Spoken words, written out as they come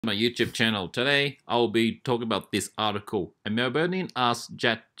My YouTube channel. Today I'll be talking about this article. A Melbournian asked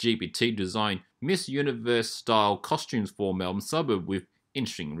ChatGPT to design Miss Universe style costumes for Melbourne suburb with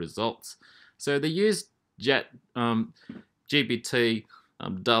interesting results. So they used GPT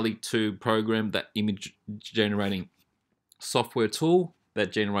DALL-E 2 program, that image generating software tool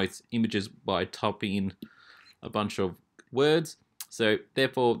that generates images by typing in a bunch of words. So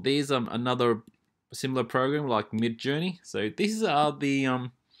therefore these another similar program like Midjourney. So these are the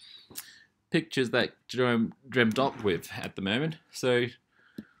pictures that Jerome dreamt up with at the moment. So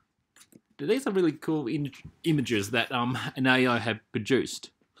these are really cool images that an AI have produced.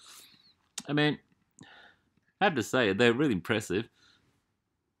 I mean, I have to say they're really impressive.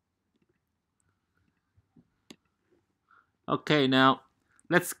 Okay, now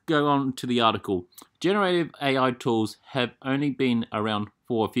let's go on to the article. Generative AI tools have only been around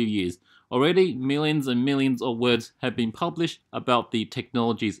for a few years. Already, millions and millions of words have been published about the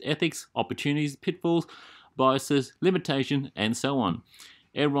technology's ethics, opportunities, pitfalls, biases, limitations, and so on.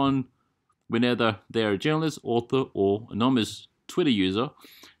 Everyone, whether they're a journalist, author, or anonymous Twitter user,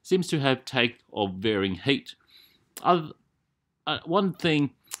 seems to have take of varying heat. One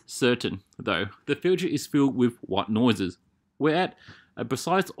thing certain, though, the future is filled with white noises. We're at a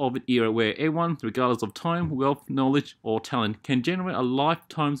precise of an era where everyone, regardless of time, wealth, knowledge, or talent, can generate a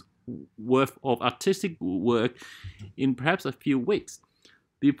lifetime's worth of artistic work in perhaps a few weeks.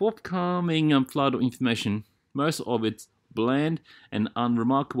 The forthcoming flood of information, most of it bland and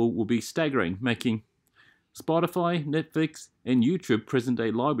unremarkable, will be staggering, making Spotify, Netflix, and YouTube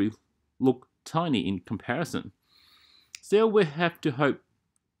present-day libraries look tiny in comparison. Still, we have to hope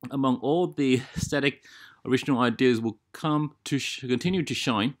among all the static original ideas will come to continue to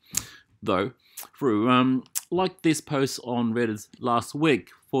shine, though, through like this post on Reddit last week,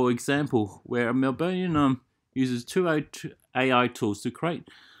 for example, where a Melbournian uses two AI tools to create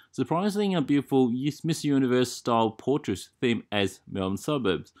surprisingly beautiful Miss Universe style portraits themed as Melbourne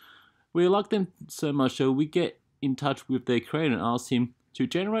suburbs. We like them so much so we get in touch with their creator and ask him to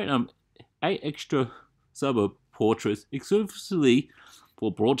generate 8 extra suburb portraits exclusively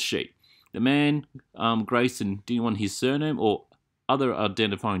for broadsheet. The man, Grayson, didn't want his surname or other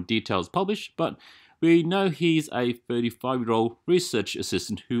identifying details published, but we know he's a 35-year-old research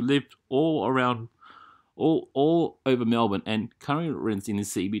assistant who lived all over Melbourne and currently rents in the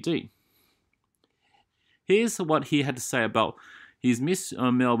CBD. Here's what he had to say about his Miss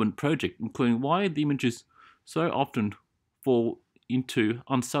Melbourne project, including why the images so often fall into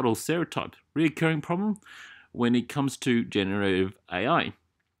unsubtle stereotypes, recurring problem when it comes to generative AI.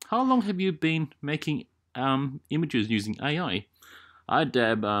 How long have you been making images using AI? I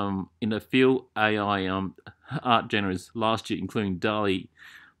dab in a few AI art genres last year, including DALL-E,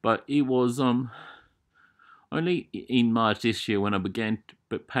 but it was only in March this year when I began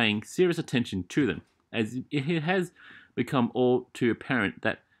paying serious attention to them, as it has become all too apparent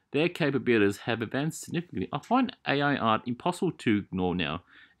that their capabilities have advanced significantly. I find AI art impossible to ignore now,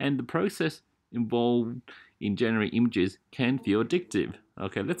 and the process involved in generating images can feel addictive.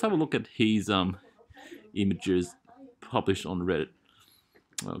 Okay, let's have a look at his images published on Reddit.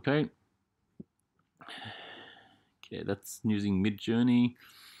 Okay, that's using Midjourney.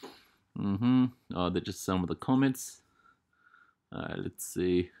 Oh, they're just some of the comments. Let's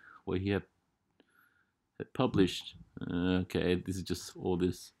see what he had published. Okay, this is just all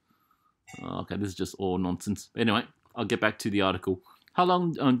this. Okay, this is just all nonsense. Anyway, I'll get back to the article. How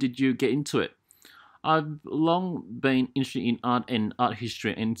long did you get into it? I've long been interested in art and art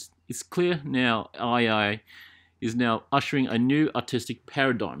history, and it's clear now AI is now ushering a new artistic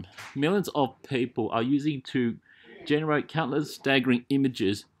paradigm. Millions of people are using to generate countless staggering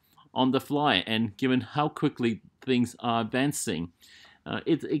images on the fly, and given how quickly things are advancing,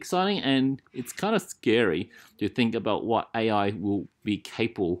 it's exciting and it's kind of scary to think about what AI will be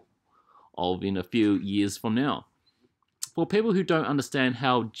capable of in a few years from now. For people who don't understand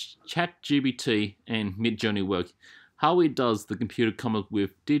how ChatGPT and Midjourney work, how it does the computer come up with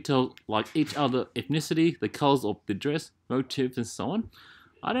details like each other ethnicity, the colors of the dress, motifs, and so on.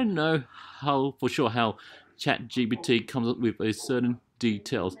 I don't know for sure how ChatGPT comes up with a certain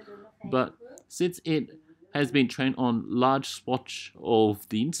details, but since it has been trained on large swaths of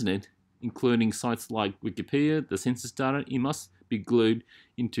the internet, including sites like Wikipedia, the census data, it must be glued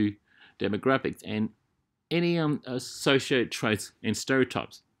into demographics and any associated traits and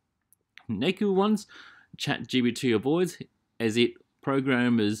stereotypes. Negative ones, ChatGPT avoids, as its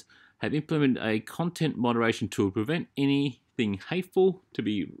programmers have implemented a content moderation tool to prevent anything hateful, to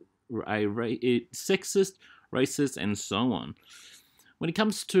be sexist, racist, and so on. When it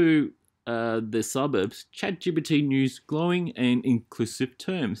comes to the suburbs, ChatGPT used glowing and inclusive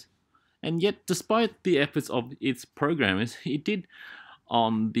terms. And yet, despite the efforts of its programmers, it did,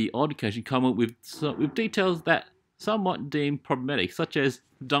 on the odd occasion, come up with details that some might deem problematic, such as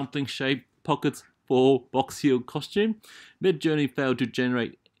dumpling-shaped pockets for Box Hill costume. Midjourney failed to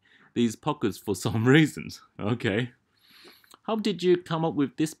generate these pockets for some reasons. Okay. How did you come up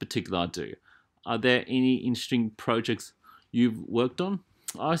with this particular idea? Are there any interesting projects you've worked on?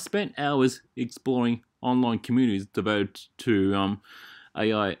 I spent hours exploring online communities devoted to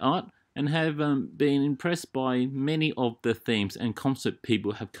AI art and have been impressed by many of the themes and concepts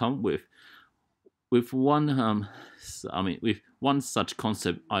people have come up with. With one such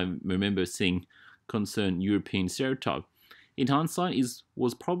concept I remember seeing concern European stereotype. In hindsight, is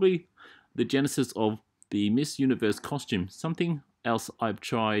was probably the genesis of the Miss Universe costume. Something else I've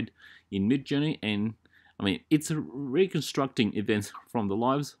tried in Midjourney, and it's reconstructing events from the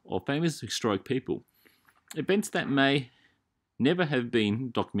lives of famous historic people, events that may never have been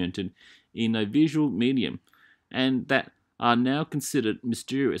documented in a visual medium, and that are now considered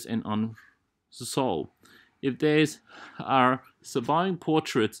mysterious and unsolved. If there's are surviving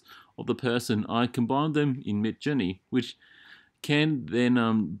portraits of the person, I combine them in Midjourney, which can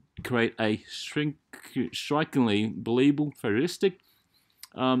then create a strikingly believable, realistic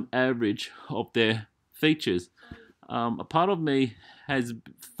average of their features. A part of me has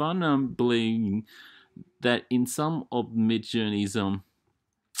fun believing that in some of Midjourney's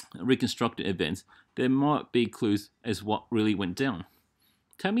reconstructed events, there might be clues as what really went down.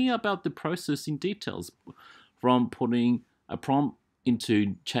 Tell me about the process in details, from putting a prompt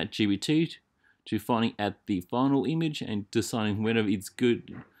into ChatGPT to finding out the final image and deciding whether it's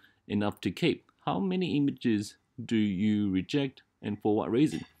good enough to keep. How many images do you reject and for what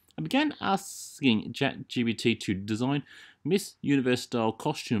reason? I began asking ChatGPT to design Miss Universe style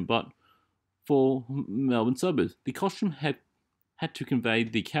costume, but for Melbourne suburbs. The costume had to convey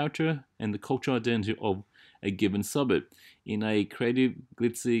the character and the cultural identity of a given suburb in a creative,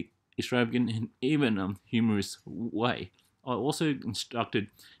 glitzy, extravagant, and even humorous way. I also instructed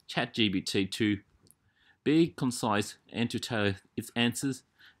ChatGPT to be concise and to tailor its answers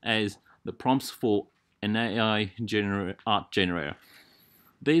as the prompts for an AI art generator.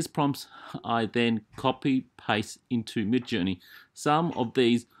 These prompts I then copy paste into Midjourney. Some of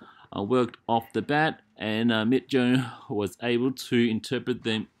these worked off the bat, and Midjourney was able to interpret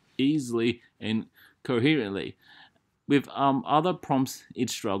them easily and coherently. With other prompts,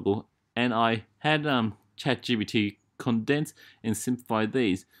 it struggled, and I had ChatGPT condense and simplify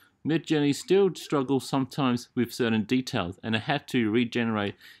these. Midjourney still struggles sometimes with certain details, and I had to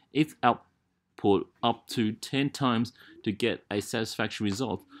regenerate its output up to 10 times to get a satisfactory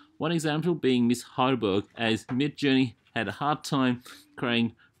result. One example being Miss Heidelberg, as Midjourney had a hard time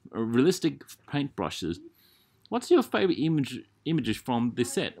creating realistic paintbrushes. What's your favorite images from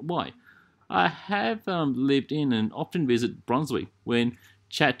this set? Why? I have lived in and often visit Brunswick. When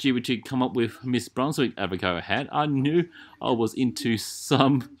ChatGPT come up with Miss Brunswick avocado hat, I knew I was onto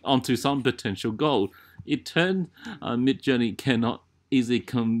some potential gold. It turned Midjourney cannot easily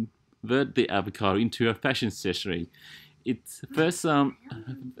convert the avocado into a fashion accessory. Its first a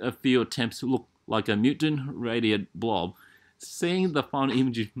few attempts looked like a mutant radiant blob. Seeing the final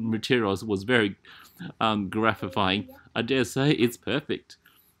image materials was very gratifying. I dare say it's perfect.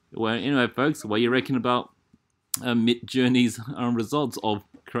 Well, anyway, folks, what do you reckon about Midjourney's results of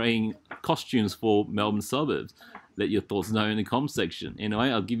creating costumes for Melbourne suburbs? Let your thoughts know in the comment section. Anyway,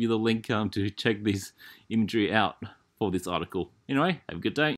 I'll give you the link to check this imagery out for this article. Anyway, have a good day.